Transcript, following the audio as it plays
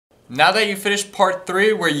Now that you finished part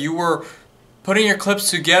 3 where you were putting your clips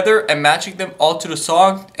together and matching them all to the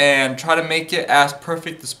song and try to make it as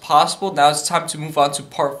perfect as possible, now it's time to move on to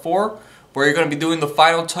part 4 where you're going to be doing the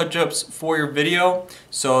final touch-ups for your video.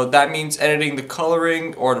 So that means editing the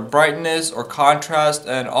coloring or the brightness or contrast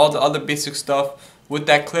and all the other basic stuff with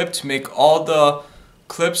that clip to make all the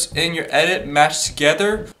clips in your edit match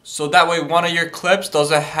together, so that way one of your clips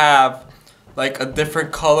doesn't have like a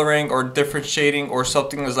different coloring or different shading or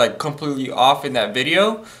something that's like completely off in that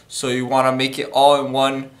video. So you want to make it all in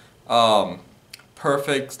one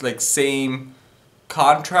perfect, like same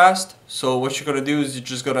contrast. So what you're gonna do is you're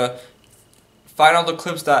just gonna find all the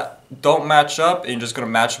clips that don't match up and you're just gonna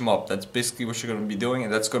match them up. That's basically what you're gonna be doing,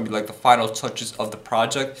 and that's gonna be like the final touches of the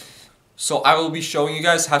project. So I will be showing you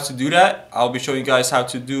guys how to do that. I'll be showing you guys how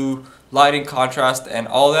to do lighting, contrast, and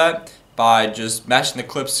all that by just matching the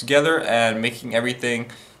clips together and making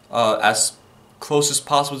everything as close as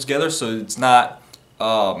possible together, so it's not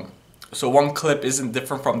so one clip isn't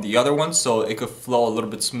different from the other one, so it could flow a little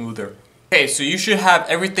bit smoother. Okay, so you should have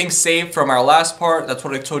everything saved from our last part. That's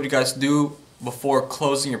what I told you guys to do before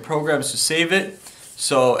closing your program, is to save it.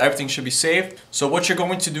 So everything should be saved. So what you're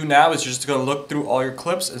going to do now is you're just going to look through all your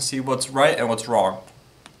clips and see what's right and what's wrong.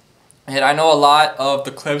 And I know a lot of the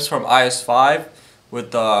clips from IS5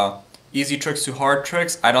 with easy tricks to hard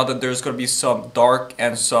tricks. I know that there's going to be some dark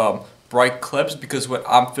and some bright clips because when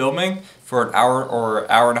I'm filming for an hour or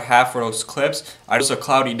hour and a half for those clips, it's a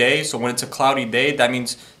cloudy day. So when it's a cloudy day, that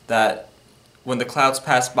means that when the clouds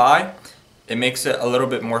pass by, it makes it a little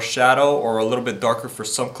bit more shadow or a little bit darker for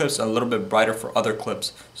some clips and a little bit brighter for other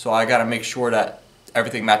clips. So I gotta make sure that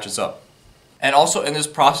everything matches up. And also in this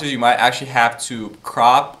process you might actually have to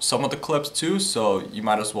crop some of the clips too, so you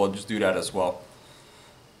might as well just do that as well.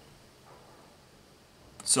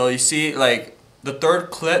 So you see, like the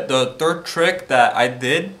third trick that I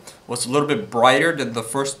did was a little bit brighter than the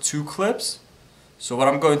first 2 clips. So what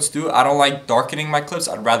I'm going to do, I don't like darkening my clips,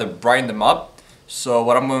 I'd rather brighten them up. So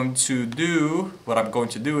what I'm going to do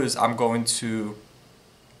is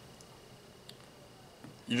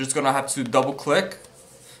you're just going to have to double click,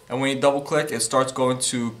 and when you double click it starts going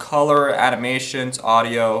to color, animations,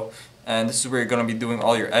 audio, and this is where you're going to be doing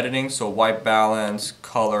all your editing. So white balance,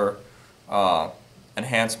 color,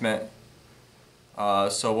 enhancement.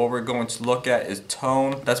 So what we're going to look at is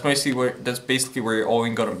tone. That's basically where you're only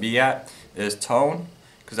going to be at, is tone,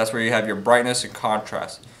 because that's where you have your brightness and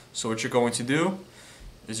contrast. So what you're going to do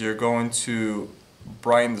is you're going to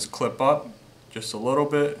brighten this clip up just a little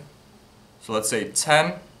bit. So let's say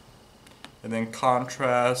 10, and then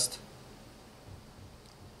contrast.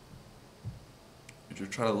 You're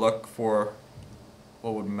trying to look for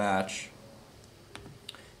what would match.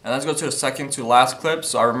 And let's go to the second to last clip.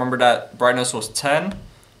 So I remember that brightness was 10.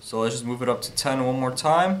 So let's just move it up to 10 one more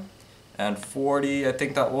time. And 40, I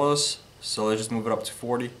think that was. So let's just move it up to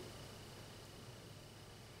 40.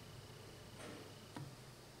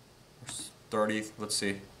 30, let's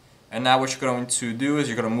see. And now what you're going to do is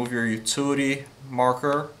you're going to move your utility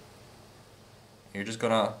marker. You're just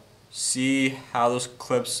going to see how those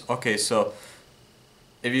clips, okay, so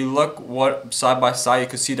if you look side by side, you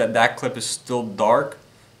can see that that clip is still dark.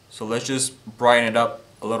 So let's just brighten it up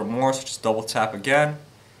a little more. So just double tap again,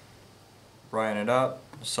 brighten it up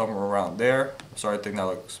somewhere around there. Sorry, I think that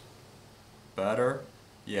looks better.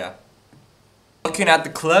 Yeah. Looking at the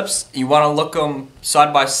clips, you want to look them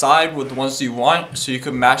side by side with the ones you want, so you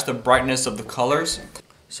can match the brightness of the colors.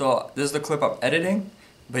 So this is the clip I'm editing,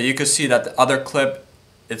 but you can see that the other clip,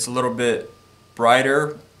 it's a little bit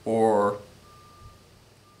brighter or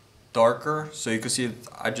darker. So you can see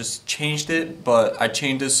I just changed it, but I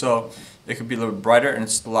changed it so it could be a little bit brighter, and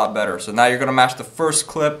it's a lot better. So now you're going to match the first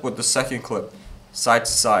clip with the second clip, side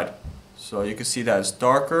to side. So you can see that it's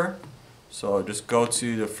darker. So just go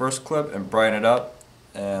to the first clip and brighten it up,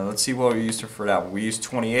 and let's see what we used for that one. We used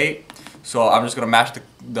 28, so I'm just going to match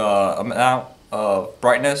the amount of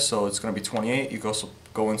brightness, so it's going to be 28. You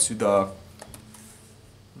go into the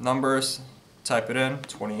numbers, type it in,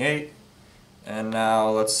 28, and now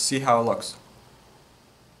let's see how it looks.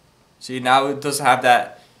 See, now it doesn't have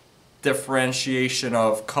that differentiation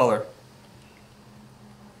of color.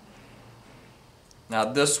 Now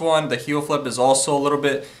this one, the heel flip, is also a little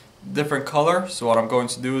bit different color, so what I'm going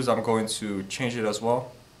to do is I'm going to change it as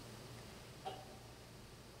well.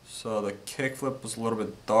 So the kick flip was a little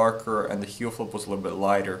bit darker and the heel flip was a little bit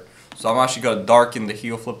lighter. So I'm actually going to darken the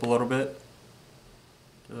heel flip a little bit.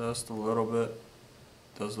 Just a little bit.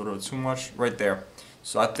 Does a little bit too much right there.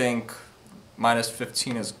 So I think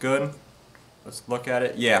 -15 is good. Let's look at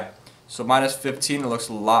it. Yeah. So -15, it looks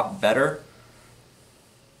a lot better.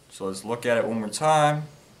 So let's look at it one more time.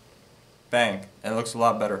 Bang, and it looks a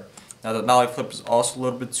lot better. Now the nollie flip is also a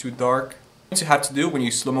little bit too dark. What you have to do when you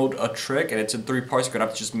slow mode a trick and it's in 3 parts, you're gonna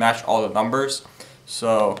have to just match all the numbers.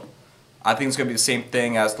 So I think it's gonna be the same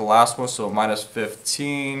thing as the last one. So minus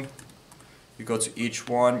 15. You go to each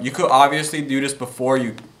one. You could obviously do this before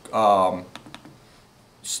you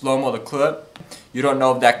slow-mo the clip. You don't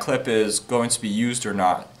know if that clip is going to be used or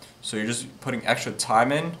not. So you're just putting extra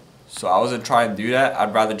time in. So I wasn't trying to do that.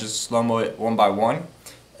 I'd rather just slow-mo it one by one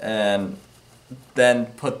and then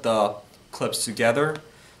put the clips together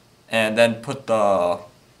and then put the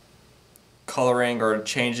coloring or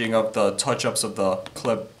changing of the touch-ups of the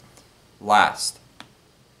clip last.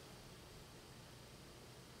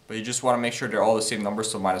 But you just want to make sure they're all the same number,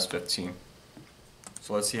 so minus 15.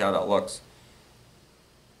 So let's see how that looks.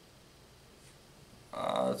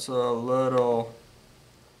 It's a little...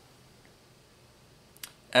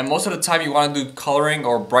 And most of the time you want to do coloring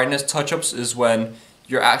or brightness touch-ups is when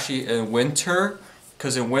you're actually in winter.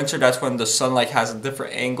 Because in winter, that's when the sunlight has a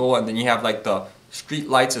different angle, and then you have like the street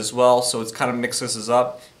lights as well. So it kind of mixes this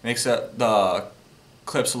up, makes the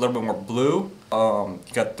clips a little bit more blue. You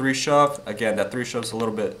got 3 shove. Again, that 3 shove is a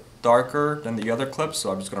little bit darker than the other clips,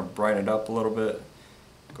 so I'm just gonna brighten it up a little bit.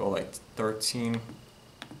 Go like 13.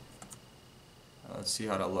 Let's see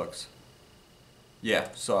how that looks. Yeah,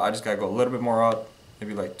 so I just gotta go a little bit more up,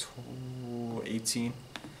 maybe like 18.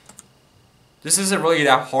 This isn't really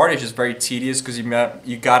that hard. It's just very tedious because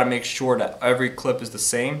you gotta make sure that every clip is the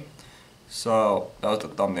same. So that was the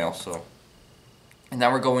thumbnail. So. And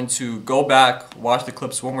now we're going to go back, watch the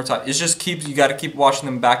clips one more time. It just you gotta keep watching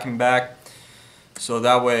them back and back. So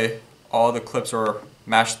that way all the clips are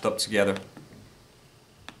mashed up together.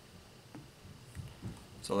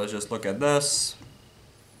 So let's just look at this.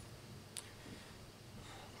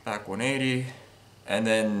 Back 180. And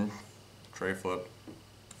then tray flip.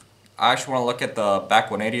 I actually want to look at the back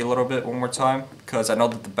 180 a little bit one more time. Because I know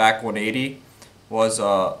that the back 180 was,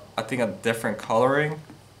 I think, a different coloring.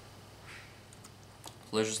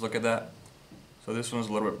 Let's just look at that. So this one's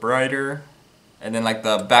a little bit brighter, and then like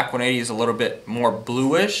the back 180 is a little bit more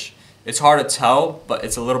bluish. It's hard to tell, but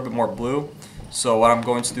it's a little bit more blue. So what I'm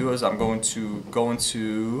going to do is I'm going to go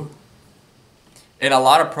into, in a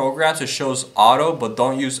lot of programs it shows auto, but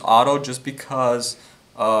don't use auto just because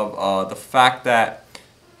of the fact that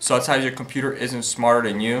sometimes your computer isn't smarter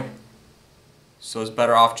than you. So it's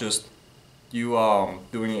better off just you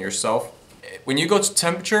doing it yourself. When you go to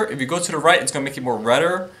temperature, if you go to the right, it's going to make it more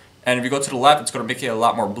redder, and if you go to the left, it's going to make it a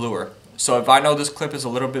lot more bluer. So if I know this clip is a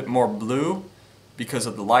little bit more blue because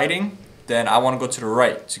of the lighting, then I want to go to the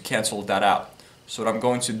right to cancel that out. So what I'm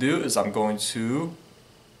going to do is I'm going to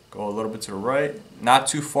go a little bit to the right, not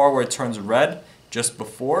too far where it turns red, just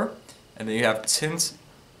before, and then you have tint,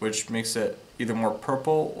 which makes it either more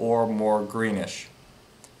purple or more greenish.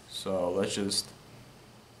 So let's just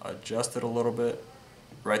adjust it a little bit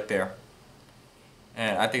right there.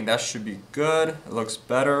 And I think that should be good. It looks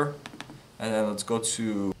better. And then let's go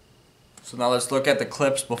to, so now let's look at the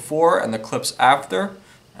clips before and the clips after,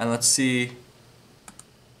 and let's see.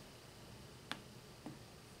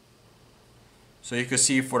 So you can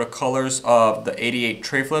see for the colors of the 88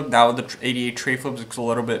 tray flip, now the 88 tray flip is a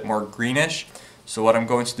little bit more greenish. So what I'm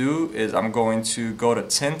going to do is I'm going to go to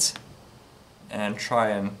tint and try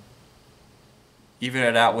and even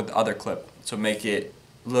it out with the other clip to make it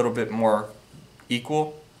a little bit more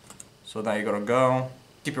equal. So now you're gonna go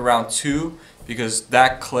keep it around 2 because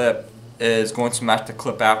that clip is going to match the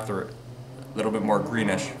clip after it, a little bit more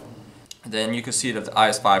greenish. And then you can see that the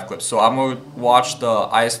IS5 clips. So I'm gonna watch the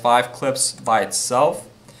IS5 clips by itself.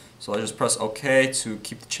 So I just press OK to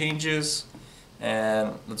keep the changes,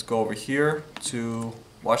 and let's go over here to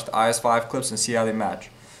watch the IS5 clips and see how they match.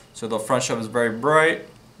 So the front shove is very bright,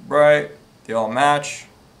 they all match.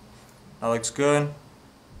 That looks good.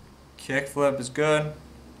 Kick flip is good.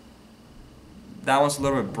 That one's a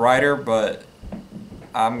little bit brighter, but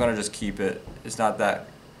I'm gonna just keep it. It's not that.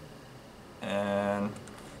 And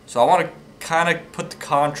so I want to kind of put the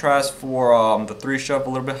contrast for the 3 shove a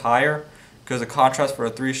little bit higher, because the contrast for a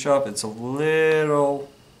 3 shove, it's a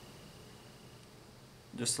little,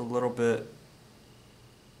 just a little bit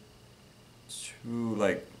too,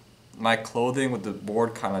 like, my clothing with the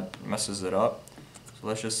board kind of messes it up. So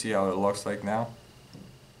let's just see how it looks like now.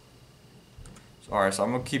 Alright, so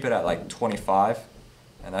I'm going to keep it at like 25,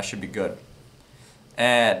 and that should be good.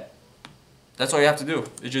 And that's all you have to do.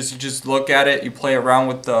 You just look at it, you play around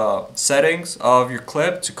with the settings of your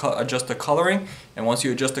clip to adjust the coloring, and once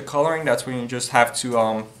you adjust the coloring, that's when you just have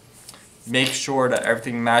to make sure that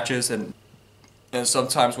everything matches. And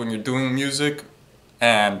sometimes when you're doing music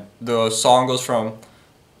and the song goes from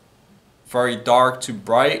very dark to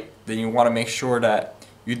bright, then you want to make sure that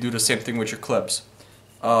you do the same thing with your clips.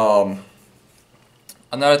 Another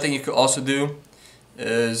thing you could also do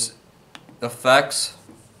is effects.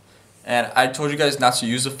 And I told you guys not to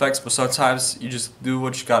use effects, but sometimes you just do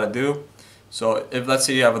what you gotta do. So if, let's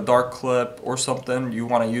say, you have a dark clip or something, you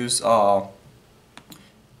want to use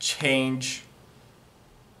change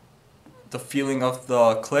the feeling of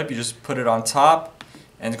the clip, you just put it on top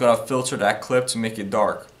and it's gonna filter that clip to make it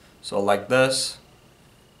dark. So like this,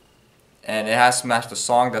 and it has to match the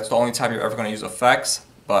song. That's the only time you're ever gonna use effects,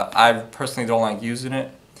 but I personally don't like using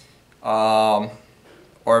it. Or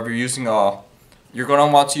if you're using you're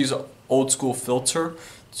gonna want to use an old school filter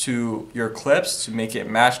to your clips to make it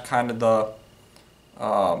match kind of the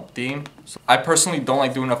theme. So I personally don't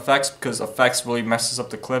like doing effects because effects really messes up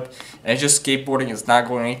the clip, and it's just skateboarding. It's not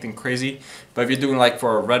going anything crazy. But if you're doing like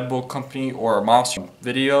for a Red Bull company or a Monster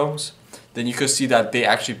videos, then you could see that they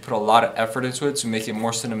actually put a lot of effort into it to make it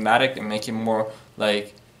more cinematic and make it more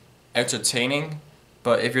like entertaining.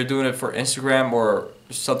 But if you're doing it for Instagram or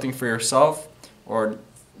something for yourself, or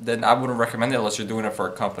then I wouldn't recommend it unless you're doing it for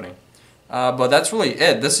a company. But that's really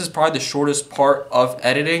it. This is probably the shortest part of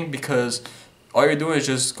editing because all you're doing is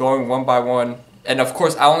just going one by one. And of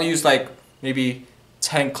course, I only use like maybe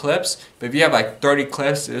 10 clips. But if you have like 30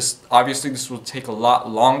 clips, obviously this will take a lot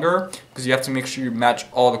longer because you have to make sure you match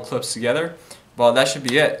all the clips together. But that should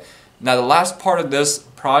be it. Now the last part of this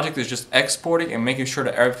project is just exporting and making sure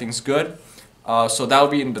that everything's good. So that will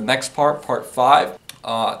be in the next part, part 5.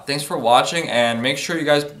 Thanks for watching, and make sure you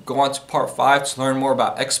guys go on to part 5 to learn more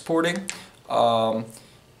about exporting.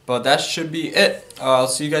 But that should be it. I'll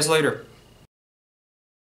see you guys later.